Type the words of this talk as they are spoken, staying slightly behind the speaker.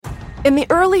In the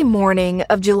early morning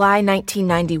of July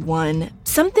 1991,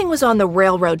 something was on the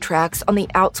railroad tracks on the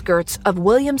outskirts of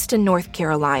Williamston, North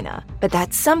Carolina. But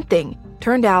that something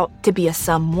turned out to be a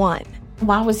someone.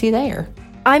 Why was he there?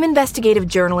 I'm investigative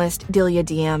journalist Delia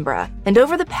D'Ambra, and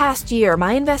over the past year,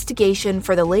 my investigation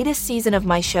for the latest season of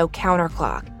my show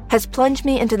Counterclock has plunged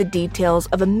me into the details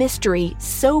of a mystery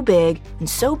so big and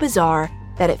so bizarre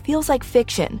that it feels like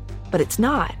fiction, but it's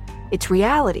not. It's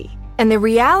reality. And the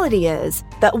reality is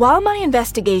that while my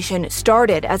investigation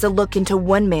started as a look into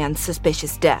one man's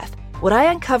suspicious death, what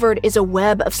I uncovered is a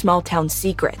web of small-town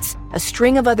secrets, a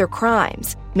string of other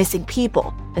crimes, missing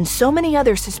people, and so many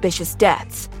other suspicious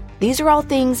deaths. These are all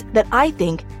things that I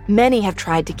think many have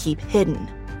tried to keep hidden.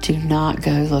 Do not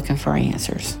go looking for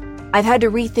answers. I've had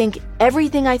to rethink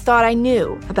everything I thought I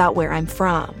knew about where I'm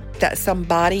from. That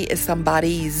somebody is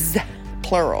somebody's,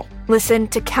 plural. Listen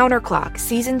to Counterclock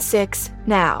Season 6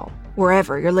 now,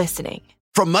 wherever you're listening.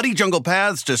 From muddy jungle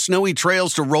paths to snowy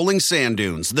trails to rolling sand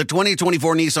dunes, the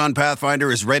 2024 Nissan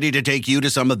Pathfinder is ready to take you to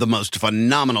some of the most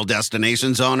phenomenal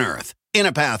destinations on Earth. In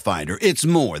a Pathfinder, it's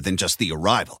more than just the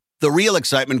arrival. The real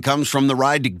excitement comes from the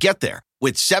ride to get there.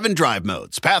 With 7 drive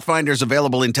modes, Pathfinder's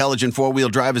available intelligent 4-wheel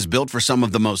drive is built for some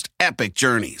of the most epic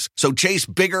journeys. So chase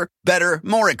bigger, better,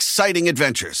 more exciting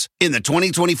adventures in the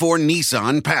 2024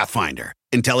 Nissan Pathfinder.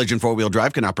 Intelligent 4-wheel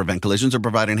drive cannot prevent collisions or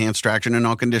provide enhanced traction in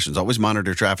all conditions. Always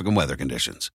monitor traffic and weather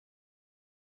conditions.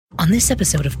 On this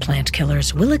episode of Plant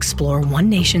Killers, we'll explore one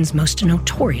nation's most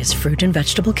notorious fruit and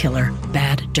vegetable killer,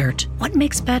 bad dirt. What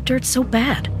makes bad dirt so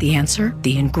bad? The answer?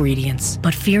 The ingredients.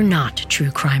 But fear not, true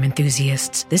crime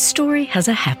enthusiasts. This story has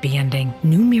a happy ending.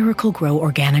 New Miracle-Gro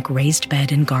organic raised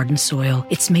bed and garden soil.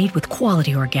 It's made with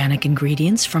quality organic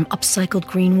ingredients from upcycled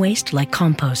green waste like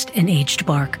compost and aged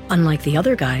bark. Unlike the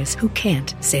other guys who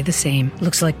can't say the same.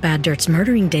 Looks like bad dirt's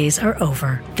murdering days are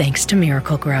over, thanks to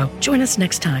Miracle-Gro. Join us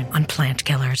next time on Plant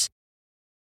Killers.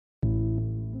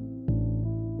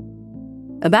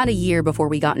 About a year before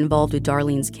we got involved with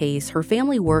Darlene's case, her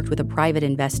family worked with a private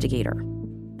investigator,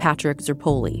 Patrick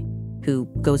Zerpoli, who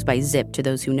goes by Zip to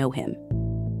those who know him.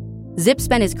 Zip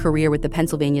spent his career with the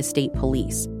Pennsylvania State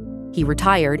Police. He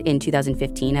retired in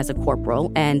 2015 as a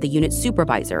corporal and the unit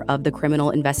supervisor of the Criminal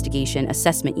Investigation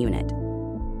Assessment Unit.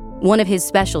 One of his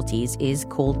specialties is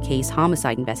cold case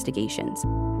homicide investigations,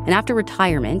 and after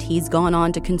retirement, he's gone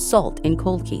on to consult in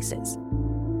cold cases.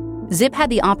 Zip had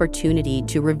the opportunity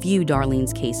to review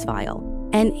Darlene's case file,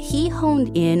 and he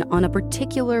honed in on a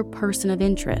particular person of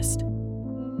interest.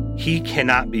 He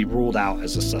cannot be ruled out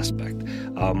as a suspect.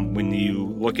 When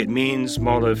you look at means,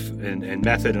 motive, and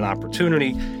method and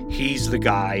opportunity, he's the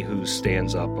guy who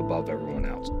stands up above everyone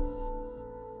else.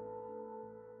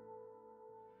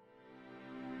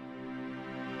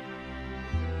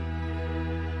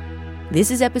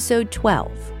 This is episode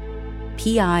 12,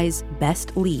 PI's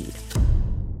Best Lead.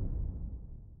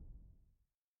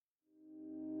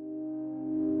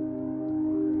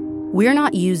 We're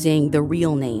not using the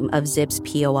real name of Zip's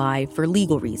POI for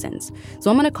legal reasons,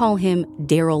 so I'm going to call him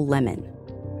Daryl Lemon.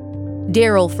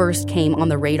 Daryl first came on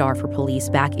the radar for police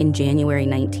back in January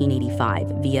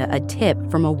 1985 via a tip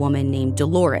from a woman named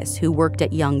Dolores who worked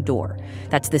at Young Door.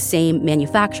 That's the same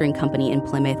manufacturing company in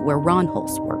Plymouth where Ron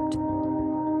Hulse worked.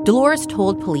 Dolores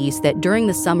told police that during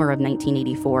the summer of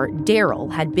 1984, Daryl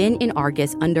had been in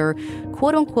Argus under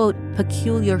quote-unquote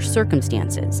peculiar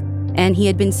circumstances, and he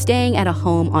had been staying at a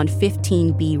home on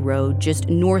 15B Road just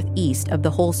northeast of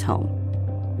the Hulse home.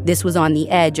 This was on the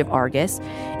edge of Argus,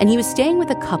 and he was staying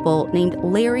with a couple named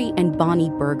Larry and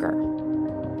Bonnie Berger.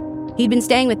 He'd been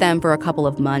staying with them for a couple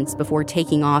of months before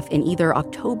taking off in either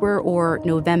October or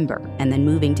November and then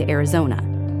moving to Arizona.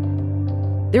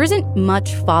 There isn't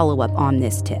much follow-up on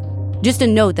this tip. Just a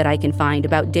note that I can find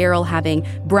about Daryl having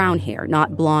brown hair,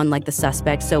 not blonde like the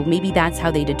suspect, so maybe that's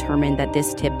how they determined that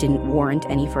this tip didn't warrant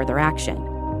any further action.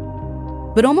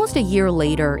 But almost a year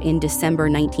later, in December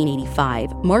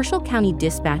 1985, Marshall County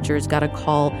dispatchers got a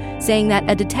call saying that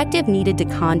a detective needed to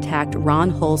contact Ron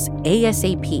Hulse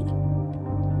ASAP.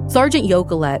 Sergeant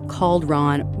Yocolet called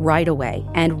Ron right away,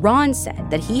 and Ron said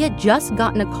that he had just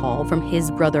gotten a call from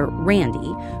his brother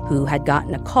Randy, who had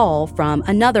gotten a call from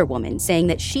another woman saying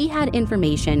that she had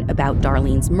information about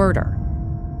Darlene's murder.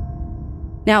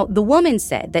 Now, the woman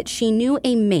said that she knew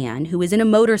a man who was in a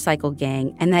motorcycle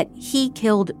gang and that he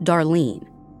killed Darlene.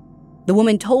 The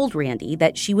woman told Randy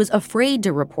that she was afraid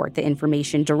to report the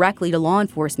information directly to law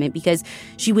enforcement because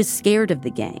she was scared of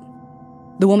the gang.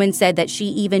 The woman said that she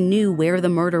even knew where the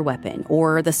murder weapon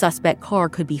or the suspect car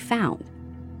could be found.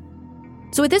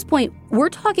 So at this point, we're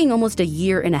talking almost a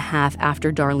year and a half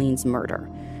after Darlene's murder.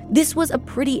 This was a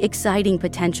pretty exciting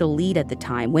potential lead at the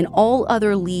time when all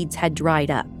other leads had dried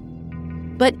up.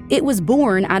 but it was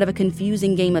born out of a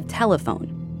confusing game of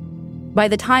telephone. By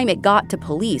the time it got to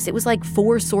police, it was like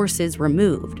 4 sources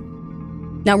removed.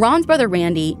 Now, Ron's brother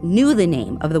Randy knew the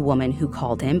name of the woman who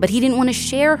called him, but he didn't want to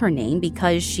share her name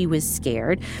because she was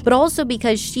scared, but also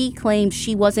because she claimed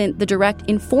she wasn't the direct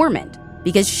informant,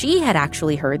 because she had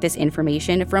actually heard this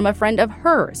information from a friend of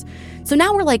hers. So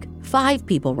now we're like 5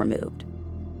 people removed.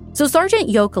 So Sergeant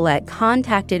Yokelet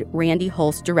contacted Randy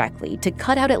Hulse directly to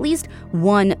cut out at least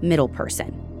one middle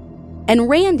person. And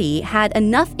Randy had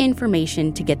enough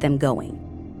information to get them going.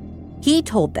 He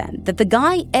told them that the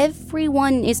guy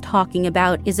everyone is talking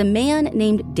about is a man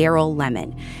named Daryl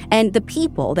Lemon, and the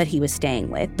people that he was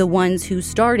staying with, the ones who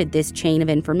started this chain of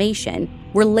information,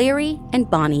 were Larry and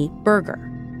Bonnie Berger.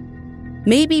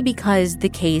 Maybe because the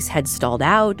case had stalled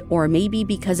out, or maybe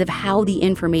because of how the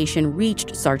information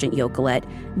reached Sergeant Yokelet,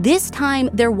 this time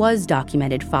there was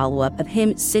documented follow-up of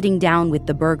him sitting down with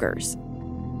the Bergers.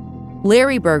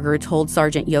 Larry Berger told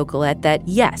Sergeant Yokelet that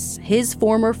yes, his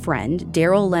former friend,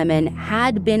 Daryl Lemon,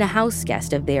 had been a house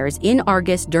guest of theirs in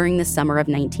Argus during the summer of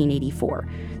 1984,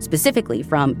 specifically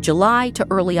from July to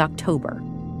early October.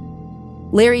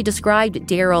 Larry described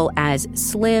Daryl as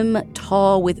slim,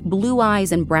 tall, with blue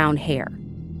eyes and brown hair.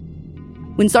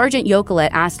 When Sergeant Yokelet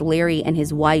asked Larry and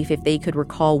his wife if they could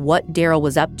recall what Daryl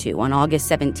was up to on August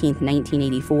 17,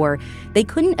 1984, they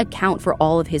couldn't account for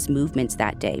all of his movements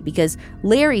that day because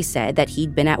Larry said that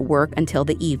he'd been at work until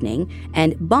the evening,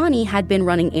 and Bonnie had been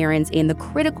running errands in the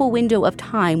critical window of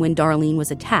time when Darlene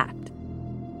was attacked.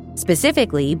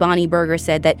 Specifically, Bonnie Berger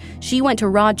said that she went to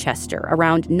Rochester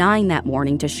around 9 that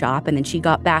morning to shop, and then she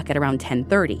got back at around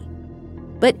 10:30.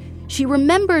 But she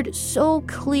remembered so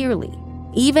clearly,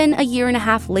 even a year and a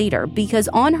half later, because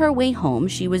on her way home,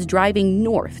 she was driving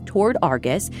north toward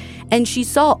Argus, and she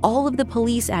saw all of the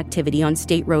police activity on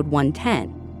State Road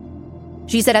 110.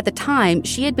 She said at the time,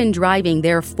 she had been driving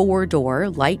their 4-door,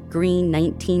 light green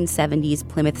 1970s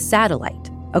Plymouth Satellite,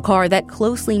 a car that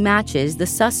closely matches the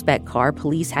suspect car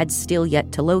police had still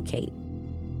yet to locate.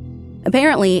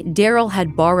 Apparently, Daryl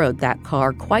had borrowed that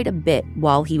car quite a bit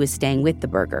while he was staying with the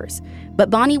Bergers, but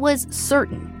Bonnie was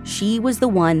certain she was the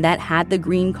one that had the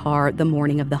green car the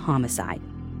morning of the homicide.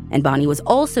 And Bonnie was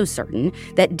also certain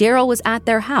that Daryl was at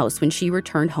their house when she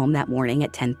returned home that morning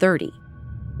at 10:30.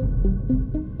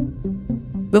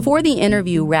 Before the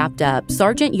interview wrapped up,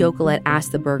 Sergeant Yokelet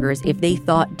asked the Bergers if they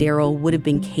thought Daryl would have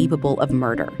been capable of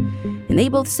murder, and they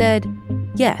both said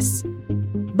yes.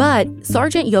 But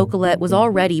Sergeant Yokelet was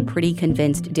already pretty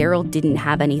convinced Daryl didn't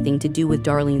have anything to do with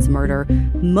Darlene's murder,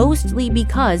 mostly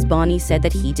because Bonnie said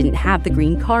that he didn't have the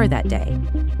green car that day.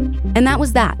 And that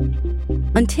was that.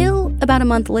 Until about a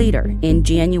month later, in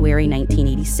January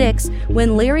 1986,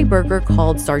 when Larry Berger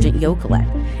called Sergeant Yokelet,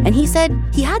 and he said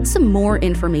he had some more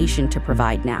information to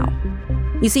provide now.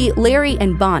 You see, Larry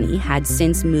and Bonnie had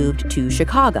since moved to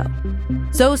Chicago.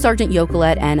 So Sergeant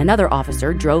Yokelet and another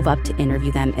officer drove up to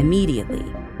interview them immediately.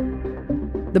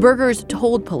 The Bergers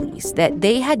told police that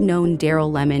they had known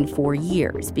Daryl Lemon for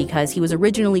years because he was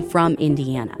originally from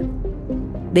Indiana.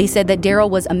 They said that Daryl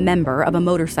was a member of a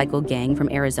motorcycle gang from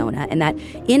Arizona and that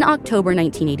in October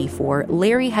 1984,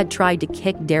 Larry had tried to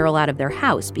kick Daryl out of their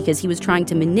house because he was trying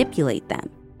to manipulate them.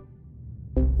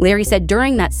 Larry said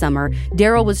during that summer,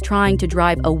 Daryl was trying to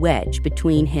drive a wedge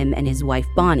between him and his wife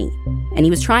Bonnie, and he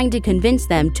was trying to convince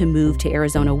them to move to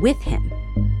Arizona with him.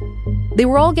 They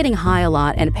were all getting high a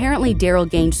lot, and apparently Daryl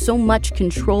gained so much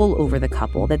control over the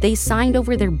couple that they signed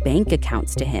over their bank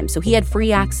accounts to him, so he had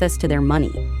free access to their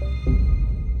money.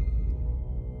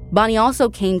 Bonnie also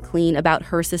came clean about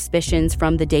her suspicions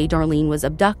from the day Darlene was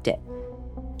abducted.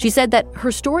 She said that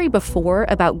her story before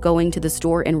about going to the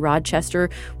store in Rochester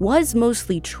was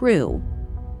mostly true,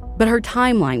 but her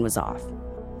timeline was off.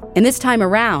 And this time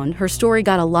around, her story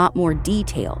got a lot more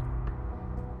detailed.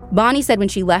 Bonnie said when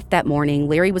she left that morning,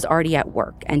 Larry was already at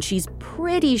work, and she's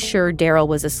pretty sure Daryl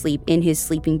was asleep in his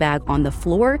sleeping bag on the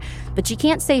floor, but she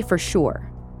can't say for sure.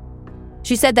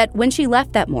 She said that when she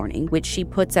left that morning, which she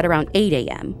puts at around 8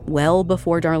 a.m., well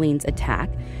before Darlene's attack,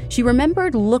 she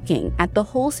remembered looking at the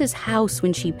Hulse's house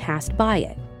when she passed by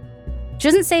it. She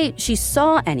doesn't say she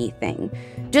saw anything,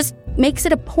 just makes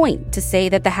it a point to say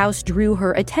that the house drew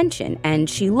her attention, and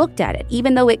she looked at it,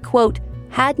 even though it, quote,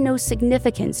 had no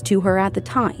significance to her at the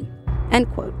time, end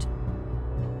quote.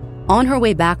 On her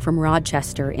way back from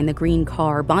Rochester in the green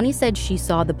car, Bonnie said she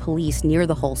saw the police near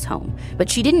the Hulse home, but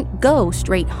she didn't go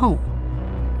straight home.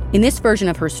 In this version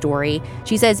of her story,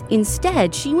 she says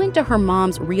instead she went to her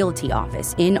mom's realty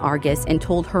office in Argus and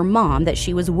told her mom that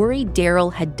she was worried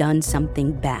Daryl had done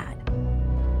something bad.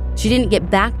 She didn't get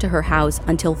back to her house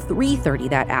until 3:30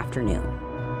 that afternoon,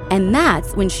 and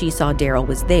that's when she saw Daryl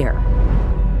was there.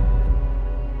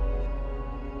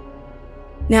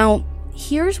 Now,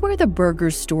 here's where the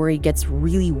Burgers' story gets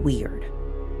really weird.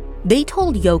 They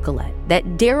told Yocheved that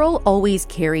Daryl always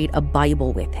carried a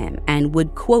Bible with him and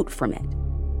would quote from it.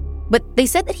 But they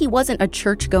said that he wasn't a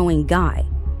church-going guy.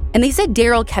 And they said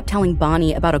Daryl kept telling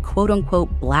Bonnie about a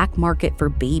quote-unquote black market for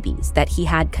babies that he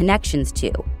had connections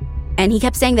to. And he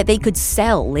kept saying that they could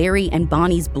sell Larry and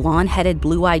Bonnie's blonde-headed,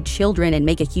 blue-eyed children and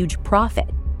make a huge profit.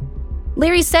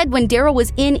 Larry said when Daryl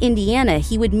was in Indiana,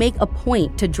 he would make a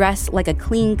point to dress like a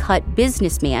clean-cut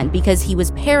businessman because he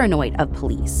was paranoid of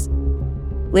police.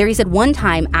 Larry said one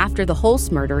time after the Hulse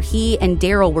murder, he and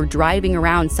Daryl were driving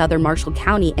around southern Marshall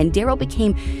County, and Daryl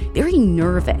became very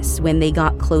nervous when they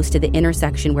got close to the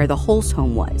intersection where the Hulse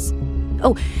home was.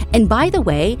 Oh, and by the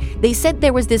way, they said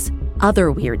there was this other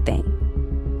weird thing.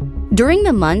 During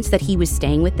the months that he was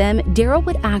staying with them, Daryl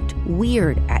would act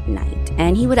weird at night,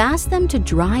 and he would ask them to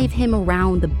drive him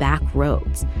around the back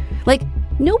roads. Like,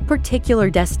 no particular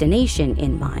destination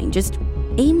in mind, just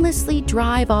aimlessly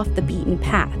drive off the beaten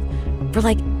path for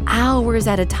like hours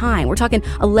at a time. We're talking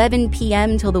 11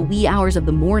 p.m. till the wee hours of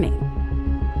the morning.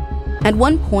 At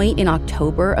one point in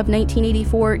October of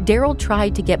 1984, Daryl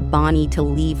tried to get Bonnie to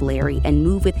leave Larry and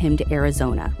move with him to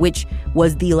Arizona, which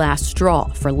was the last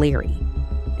straw for Larry.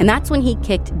 And that's when he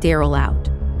kicked Daryl out.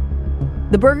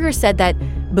 The Burgers said that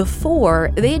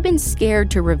before, they had been scared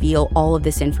to reveal all of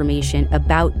this information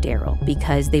about Daryl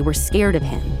because they were scared of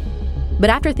him.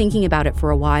 But after thinking about it for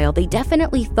a while, they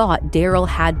definitely thought Daryl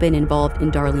had been involved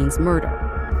in Darlene's murder.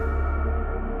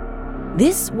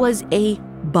 This was a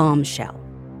bombshell.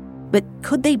 But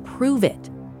could they prove it?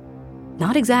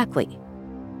 Not exactly.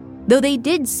 Though they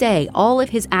did say all of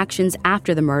his actions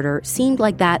after the murder seemed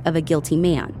like that of a guilty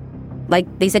man.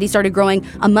 Like, they said he started growing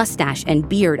a mustache and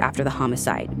beard after the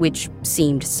homicide, which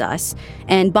seemed sus.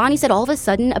 And Bonnie said all of a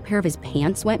sudden a pair of his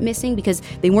pants went missing because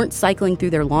they weren't cycling through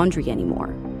their laundry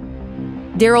anymore.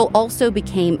 Daryl also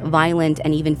became violent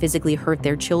and even physically hurt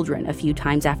their children a few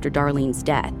times after Darlene's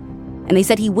death. And they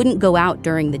said he wouldn't go out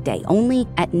during the day, only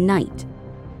at night.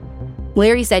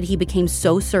 Larry said he became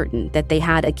so certain that they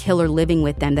had a killer living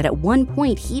with them that at one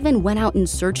point he even went out and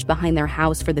searched behind their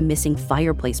house for the missing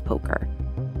fireplace poker.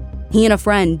 He and a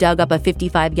friend dug up a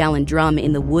 55-gallon drum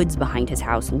in the woods behind his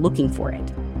house looking for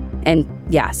it. And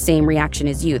yeah, same reaction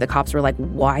as you. The cops were like,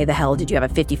 why the hell did you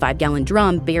have a 55-gallon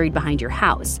drum buried behind your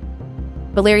house?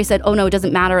 But Larry said, oh no, it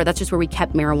doesn't matter. That's just where we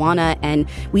kept marijuana, and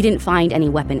we didn't find any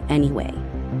weapon anyway.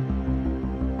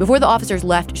 Before the officers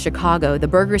left Chicago, the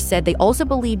Burgers said they also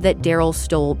believed that Daryl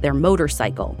stole their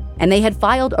motorcycle, and they had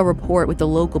filed a report with the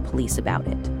local police about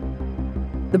it.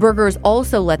 The Burgers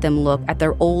also let them look at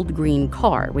their old green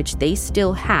car, which they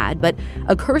still had, but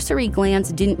a cursory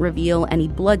glance didn't reveal any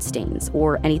bloodstains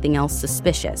or anything else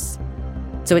suspicious.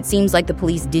 So it seems like the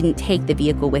police didn't take the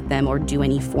vehicle with them or do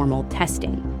any formal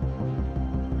testing.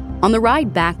 On the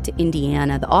ride back to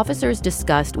Indiana, the officers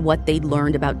discussed what they'd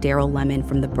learned about Daryl Lemon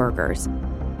from the Burgers,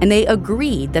 and they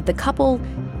agreed that the couple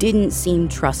didn't seem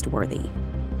trustworthy.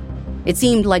 It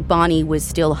seemed like Bonnie was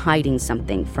still hiding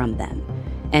something from them.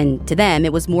 And to them,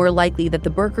 it was more likely that the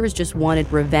Burgers just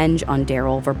wanted revenge on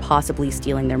Daryl for possibly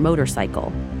stealing their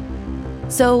motorcycle.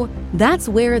 So that's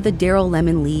where the Daryl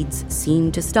Lemon leads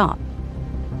seemed to stop.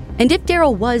 And if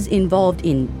Daryl was involved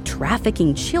in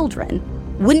trafficking children,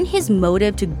 wouldn't his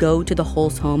motive to go to the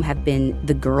Hulse home have been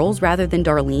the girls rather than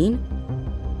Darlene?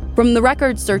 From the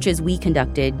record searches we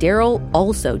conducted, Daryl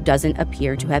also doesn't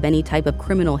appear to have any type of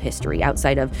criminal history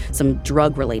outside of some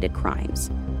drug-related crimes.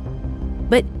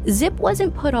 But Zip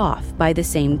wasn't put off by the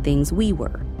same things we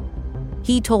were.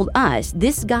 He told us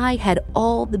this guy had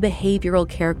all the behavioral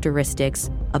characteristics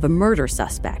of a murder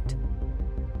suspect.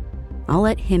 I'll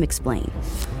let him explain.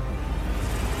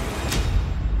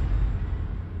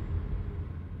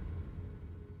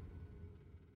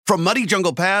 From muddy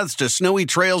jungle paths to snowy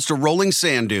trails to rolling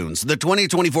sand dunes, the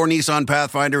 2024 Nissan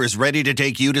Pathfinder is ready to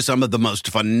take you to some of the most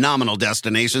phenomenal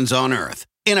destinations on Earth.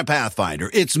 In a Pathfinder,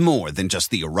 it's more than just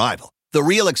the arrival. The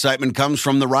real excitement comes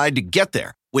from the ride to get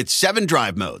there. With 7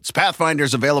 drive modes,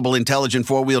 Pathfinder's available intelligent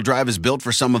 4-wheel drive is built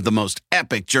for some of the most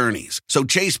epic journeys. So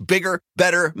chase bigger,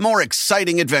 better, more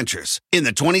exciting adventures in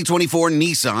the 2024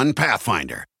 Nissan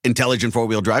Pathfinder. Intelligent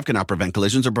 4-wheel drive cannot prevent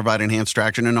collisions or provide enhanced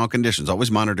traction in all conditions.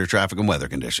 Always monitor traffic and weather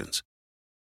conditions.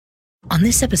 On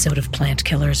this episode of Plant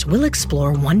Killers, we'll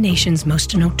explore one nation's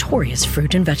most notorious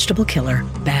fruit and vegetable killer,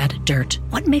 bad dirt.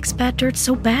 What makes bad dirt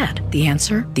so bad? The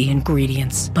answer? The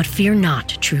ingredients. But fear not,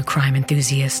 true crime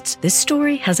enthusiasts. This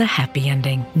story has a happy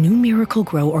ending. New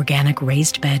Miracle-Gro organic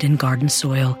raised bed and garden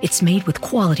soil. It's made with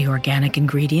quality organic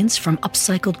ingredients from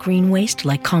upcycled green waste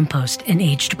like compost and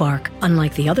aged bark.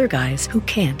 Unlike the other guys who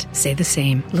can't say the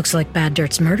same. Looks like bad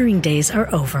dirt's murdering days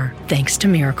are over, thanks to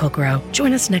Miracle-Gro.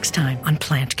 Join us next time on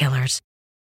Plant Killers.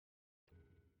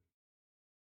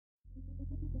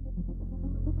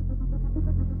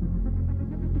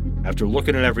 After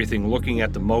looking at everything, looking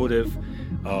at the motive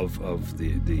of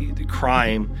the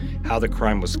crime, how the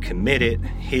crime was committed,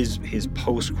 his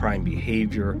post-crime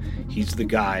behavior, he's the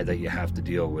guy that you have to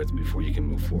deal with before you can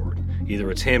move forward.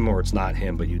 Either it's him or it's not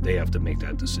him, but they have to make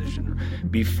that decision.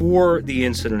 Before the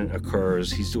incident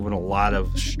occurs, he's doing a lot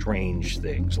of strange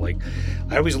things. Like,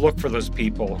 I always look for those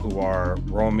people who are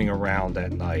roaming around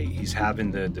at night. He's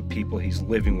having the people he's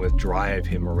living with drive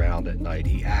him around at night.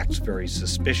 He acts very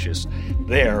suspicious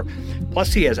there.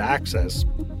 Plus, he has access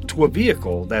to a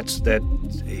vehicle that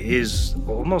is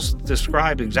almost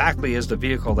described exactly as the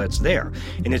vehicle that's there.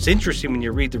 And it's interesting when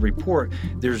you read the report,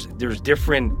 there's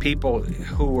different people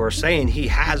who are saying he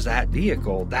has that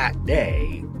vehicle that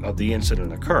day of the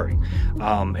incident occurring.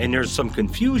 And there's some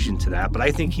confusion to that, but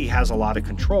I think he has a lot of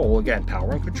control, again,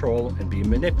 power and control and being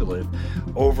manipulative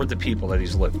over the people that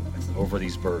he's living with, over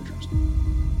these vergers.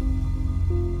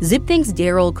 Zip thinks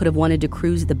Daryl could have wanted to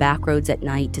cruise the back roads at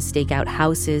night to stake out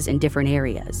houses in different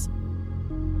areas.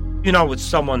 It's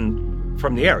someone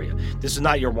from the area. This is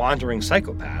not your wandering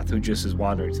psychopath who just is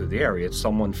wandering through the area. It's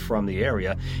someone from the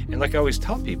area. And like I always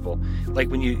tell people,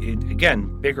 like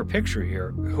again, bigger picture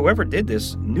here, whoever did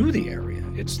this knew the area.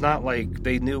 It's not like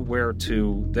they knew where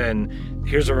to then,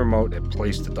 here's a remote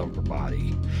place to dump her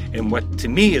body. And what to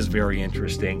me is very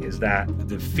interesting is that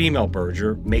the female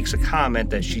Berger makes a comment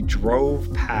that she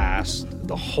drove past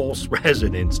the Holst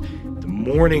residence the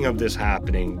morning of this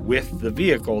happening with the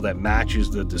vehicle that matches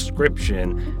the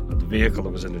description of the vehicle that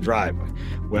was in the driveway.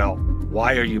 Well,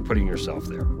 why are you putting yourself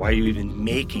there? Why are you even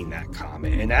making that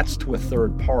comment? And that's to a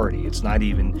third party. It's not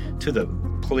even to the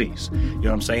police. You know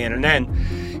what I'm saying? And then,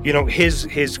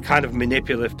 his kind of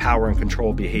manipulative power and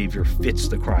control behavior fits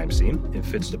the crime scene. It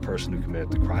fits the person who committed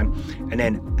the crime. And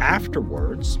then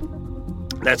afterwards,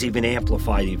 that's even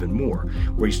amplified even more,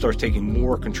 where he starts taking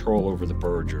more control over the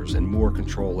Bergers and more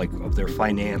control of their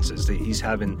finances. He's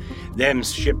having them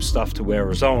ship stuff to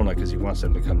Arizona because he wants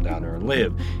them to come down there and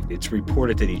live. It's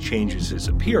reported that he changes his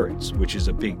appearance, which is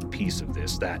a big piece of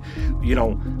this, that,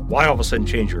 why all of a sudden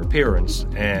change your appearance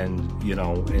and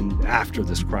after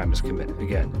this crime is committed?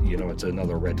 Again, it's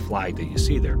another red flag that you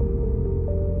see there.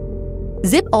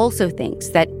 Zip also thinks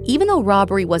that even though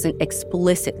robbery wasn't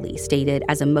explicitly stated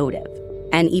as a motive,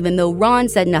 and even though Ron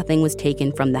said nothing was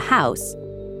taken from the house,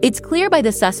 it's clear by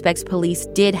the suspects police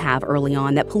did have early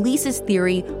on that police's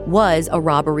theory was a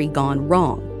robbery gone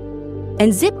wrong.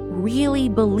 And Zip really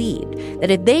believed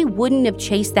that if they wouldn't have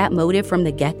chased that motive from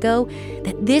the get-go,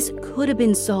 that this could have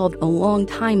been solved a long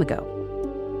time ago.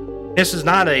 This is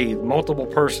not a multiple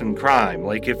person crime.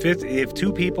 Like if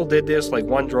two people did this, like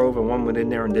one drove and one went in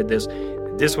there and did this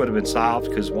would have been solved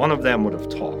because one of them would have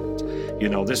talked.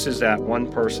 This is that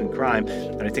one person crime.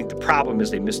 And I think the problem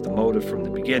is they missed the motive from the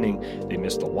beginning. They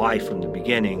missed the why from the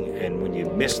beginning. And when you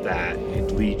miss that,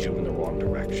 it leads you in the wrong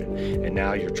direction. And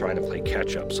now you're trying to play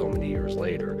catch up so many years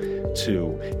later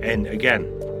too. And again,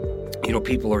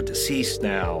 people are deceased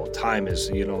now. Time is,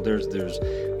 you're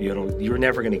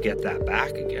never going to get that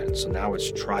back again. So now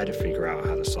it's try to figure out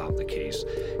how to solve the case,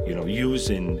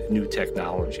 using new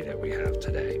technology that we have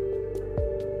today.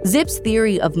 Zip's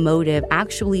theory of motive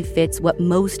actually fits what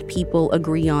most people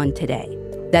agree on today,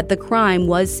 that the crime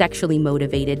was sexually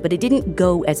motivated, but it didn't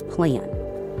go as planned.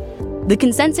 The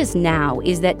consensus now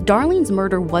is that Darlene's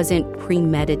murder wasn't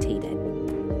premeditated.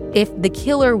 If the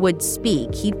killer would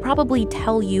speak, he'd probably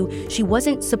tell you she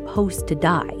wasn't supposed to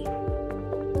die.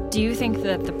 Do you think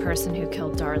that the person who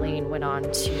killed Darlene went on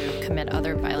to commit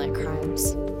other violent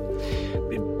crimes?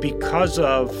 Because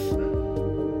of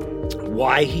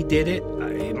why he did it,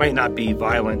 it might not be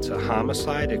violent to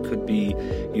homicide. It could be,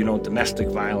 domestic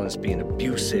violence, being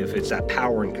abusive. It's that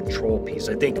power and control piece.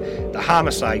 I think the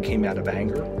homicide came out of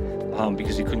anger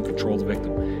because he couldn't control the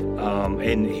victim.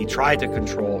 And he tried to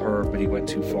control her, but he went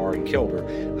too far and killed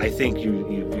her. I think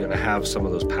you're going to have some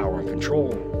of those power and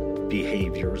control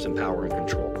behaviors and power and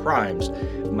control crimes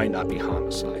might not be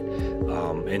homicide.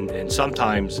 And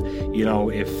sometimes,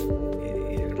 if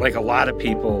Like a lot of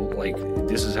people, like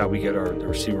this is how we get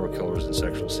our serial killers and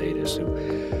sexual sadists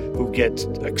who get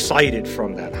excited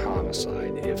from that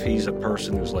homicide. If he's a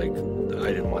person who's like,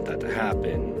 I didn't want that to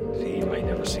happen, he might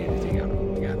never see anything out of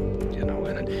him again, you know.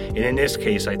 And in this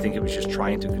case, I think it was just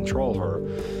trying to control her,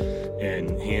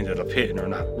 and he ended up hitting her,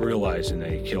 not realizing that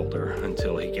he killed her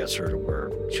until he gets her to where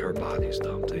her body's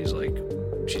dumped. And he's like,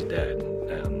 she's dead,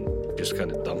 and just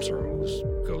kind of dumps her and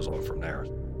goes on from there.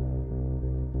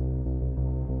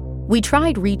 We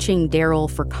tried reaching Daryl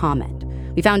for comment.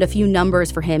 We found a few numbers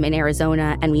for him in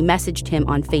Arizona, and we messaged him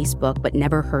on Facebook, but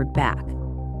never heard back.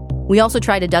 We also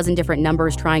tried a dozen different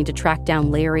numbers trying to track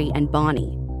down Larry and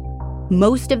Bonnie.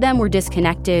 Most of them were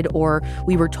disconnected, or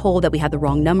we were told that we had the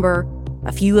wrong number.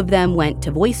 A few of them went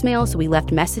to voicemail, so we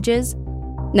left messages.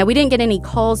 Now, we didn't get any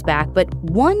calls back, but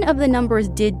one of the numbers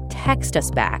did text us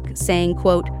back, saying,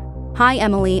 quote, "Hi,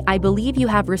 Emily, I believe you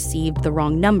have received the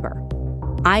wrong number.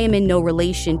 I am in no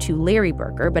relation to Larry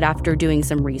Berger, but after doing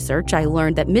some research, I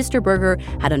learned that Mr. Berger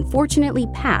had unfortunately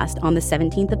passed on the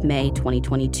 17th of May,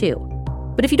 2022.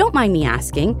 But if you don't mind me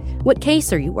asking, what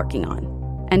case are you working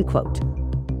on?" End quote.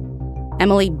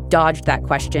 Emily dodged that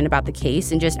question about the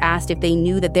case and just asked if they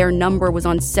knew that their number was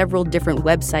on several different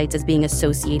websites as being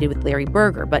associated with Larry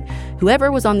Berger, but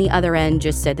whoever was on the other end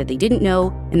just said that they didn't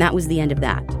know, and that was the end of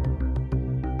that.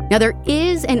 Now, there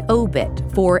is an obit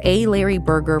for a Larry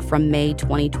Berger from May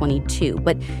 2022,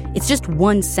 but it's just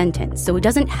one sentence, so it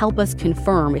doesn't help us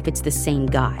confirm if it's the same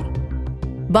guy.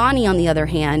 Bonnie, on the other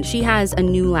hand, she has a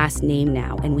new last name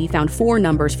now, and we found 4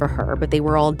 numbers for her, but they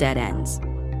were all dead ends.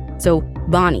 So,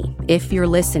 Bonnie, if you're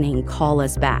listening, call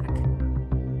us back.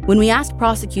 When we asked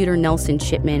prosecutor Nelson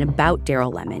Chipman about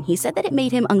Daryl Lemon, he said that it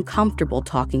made him uncomfortable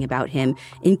talking about him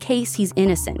in case he's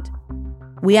innocent.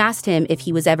 We asked him if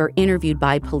he was ever interviewed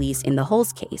by police in the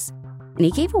Hulse case, and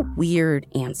he gave a weird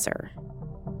answer.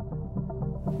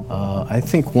 I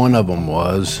think one of them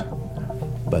was,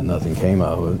 but nothing came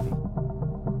of it.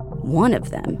 One of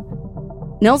them?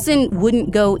 Nelson wouldn't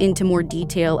go into more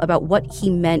detail about what he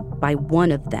meant by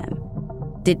one of them.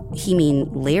 Did he mean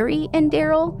Larry and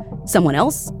Daryl? Someone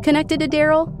else connected to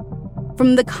Daryl?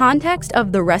 From the context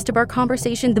of the rest of our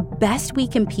conversation, the best we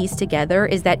can piece together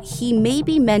is that he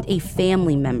maybe meant a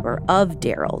family member of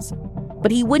Daryl's, but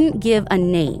he wouldn't give a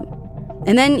name.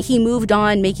 And then he moved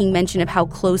on, making mention of how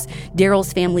close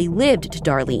Daryl's family lived to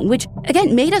Darlene, which,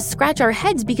 again, made us scratch our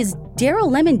heads because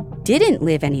Daryl Lemon didn't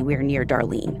live anywhere near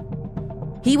Darlene.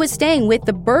 He was staying with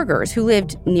the Bergers, who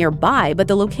lived nearby, but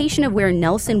the location of where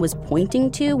Nelson was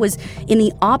pointing to was in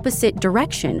the opposite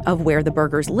direction of where the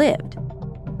Bergers lived.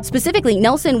 Specifically,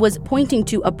 Nelson was pointing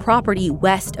to a property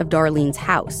west of Darlene's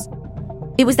house.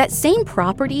 It was that same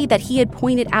property that he had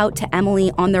pointed out to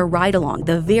Emily on their ride-along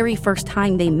the very first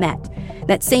time they met.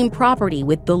 That same property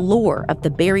with the lure of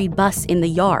the buried bus in the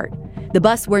yard. The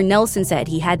bus where Nelson said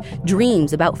he had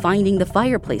dreams about finding the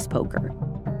fireplace poker.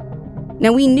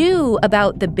 Now, we knew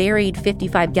about the buried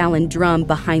 55-gallon drum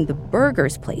behind the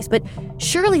Berger's place, but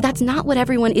surely that's not what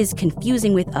everyone is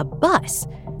confusing with a bus.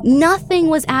 Nothing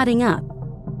was adding up.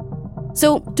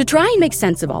 So, to try and make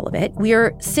sense of all of it,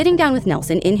 we're sitting down with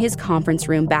Nelson in his conference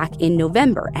room back in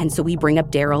November, and so we bring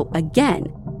up Daryl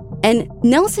again. And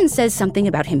Nelson says something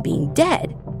about him being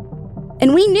dead.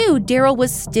 And we knew Daryl was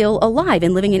still alive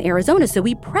and living in Arizona, so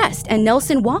we pressed, and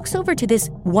Nelson walks over to this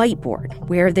whiteboard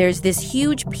where there's this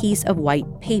huge piece of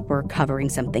white paper covering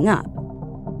something up.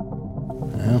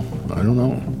 Well, I don't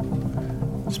know.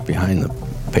 It's behind the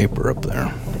paper up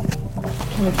there.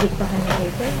 Can we peek behind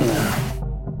the paper? Yeah.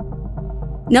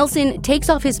 Nelson takes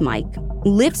off his mic,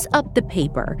 lifts up the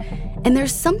paper, and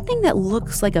there's something that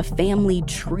looks like a family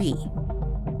tree.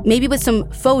 Maybe with some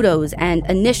photos and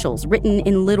initials written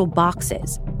in little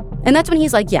boxes. And that's when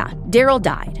he's like, yeah, Daryl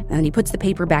died. And he puts the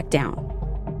paper back down.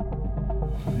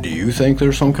 Do you think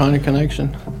there's some kind of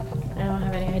connection? I don't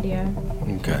have any idea.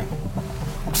 Okay.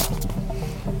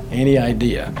 Any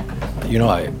idea? You know,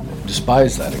 I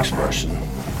despise that expression.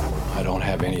 I don't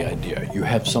have any idea. You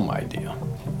have some idea.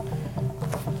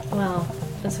 Well,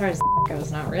 as far as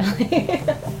goes, not really.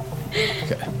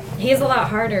 Okay. He's a lot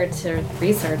harder to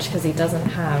research because he doesn't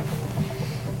have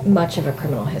much of a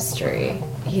criminal history.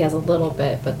 He has a little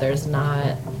bit, but there's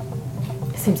not.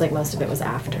 It seems like most of it was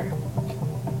after.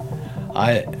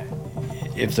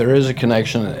 If there is a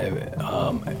connection,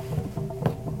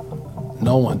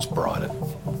 no one's brought it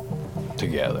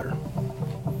together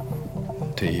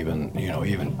to even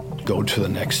go to the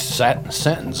next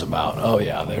sentence about, oh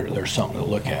yeah, there's something to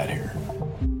look at here.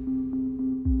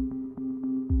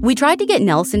 We tried to get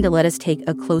Nelson to let us take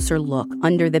a closer look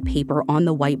under the paper on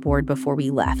the whiteboard before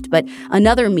we left, but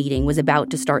another meeting was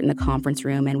about to start in the conference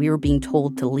room and we were being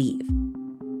told to leave.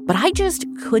 but I just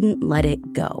couldn't let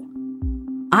it go.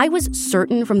 I was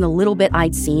certain from the little bit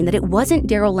I'd seen that it wasn't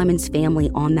Daryl Lemon's family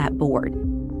on that board.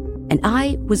 And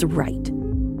I was right.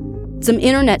 Some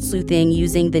internet sleuthing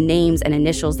using the names and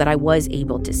initials that I was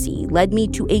able to see led me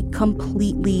to a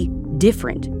completely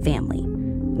different family,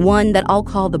 one that I'll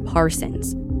call the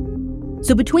Parsons.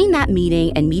 So between that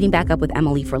meeting and meeting back up with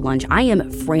Emily for lunch, I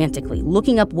am frantically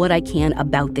looking up what I can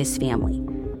about this family.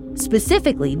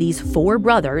 Specifically, these 4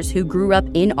 brothers who grew up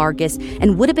in Arcus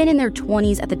and would have been in their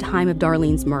 20s at the time of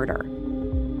Darlene's murder.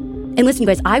 And listen, you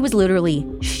guys, I was literally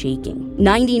shaking.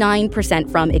 99%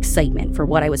 from excitement for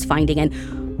what I was finding, and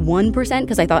 1%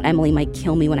 because I thought Emily might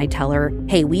kill me when I tell her,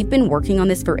 hey, we've been working on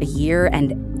this for a year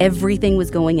and everything was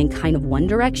going in kind of one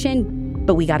direction,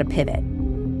 but we got to pivot.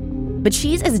 But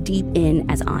she's as deep in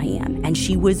as I am, and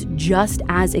she was just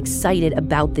as excited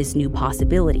about this new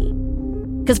possibility.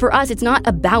 Because for us, it's not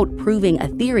about proving a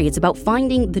theory, it's about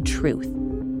finding the truth.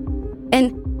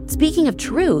 And speaking of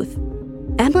truth,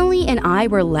 Emily and I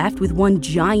were left with one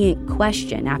giant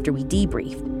question after we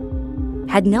debriefed.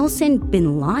 Had Nelson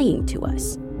been lying to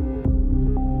us?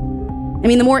 I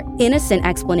mean, the more innocent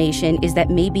explanation is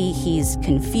that maybe he's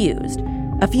confused.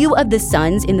 A few of the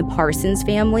sons in the Parsons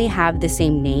family have the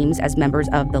same names as members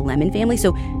of the Lemon family,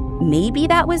 so maybe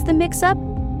that was the mix-up.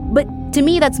 But to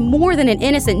me, that's more than an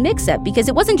innocent mix-up because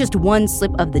it wasn't just one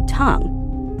slip of the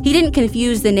tongue. He didn't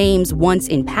confuse the names once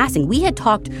in passing. We had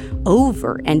talked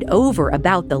over and over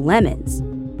about the Lemons.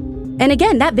 And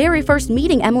again, that very first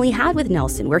meeting Emily had with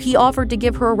Nelson, where he offered to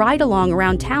give her a ride along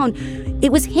around town,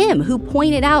 it was him who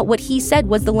pointed out what he said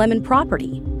was the Lemon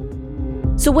property.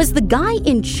 So was the guy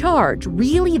in charge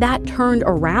really that turned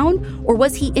around, or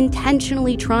was he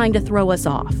intentionally trying to throw us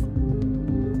off?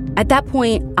 At that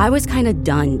point, I was kind of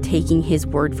done taking his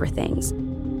word for things.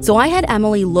 So I had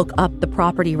Emily look up the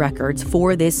property records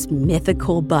for this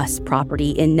mythical bus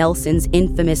property in Nelson's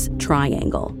infamous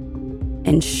triangle.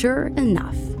 And sure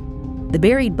enough, the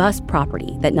buried bus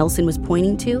property that Nelson was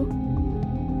pointing to,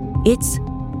 it's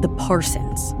the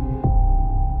Parsons.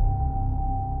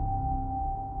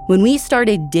 When we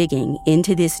started digging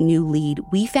into this new lead,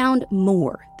 we found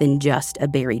more than just a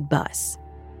buried bus.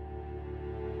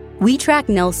 We track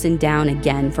Nelson down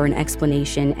again for an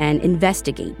explanation and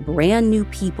investigate brand new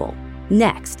people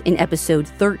next in episode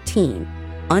 13,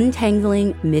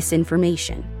 Untangling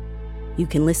Misinformation. You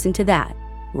can listen to that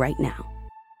right now.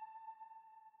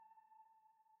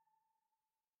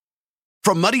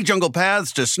 From muddy jungle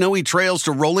paths to snowy trails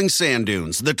to rolling sand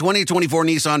dunes, the 2024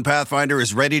 Nissan Pathfinder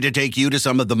is ready to take you to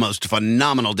some of the most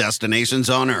phenomenal destinations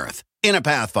on Earth. In a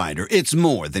Pathfinder, it's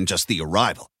more than just the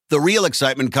arrival. The real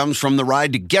excitement comes from the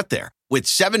ride to get there. With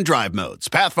 7 drive modes,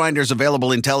 Pathfinder's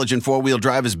available intelligent 4-wheel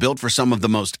drive is built for some of the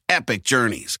most epic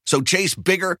journeys. So chase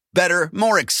bigger, better,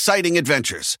 more exciting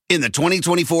adventures in the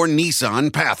 2024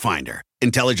 Nissan Pathfinder.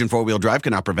 Intelligent 4-wheel drive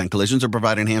cannot prevent collisions or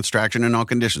provide enhanced traction in all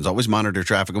conditions. Always monitor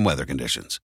traffic and weather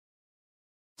conditions.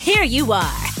 Here you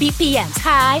are, BPMs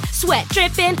high, sweat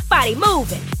dripping, body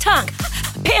moving, tongue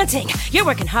panting. You're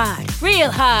working hard,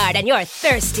 real hard, and you're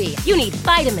thirsty. You need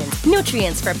vitamins,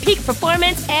 nutrients for peak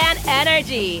performance and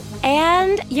energy.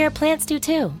 And your plants do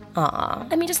too. Aw,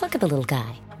 I mean, just look at the little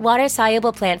guy.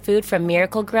 Water-soluble plant food from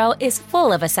Miracle Grow is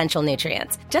full of essential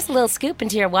nutrients. Just a little scoop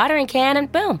into your watering can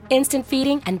and boom, instant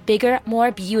feeding and bigger, more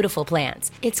beautiful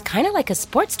plants. It's kind of like a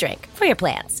sports drink for your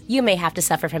plants. You may have to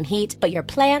suffer from heat, but your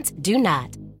plants do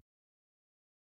not.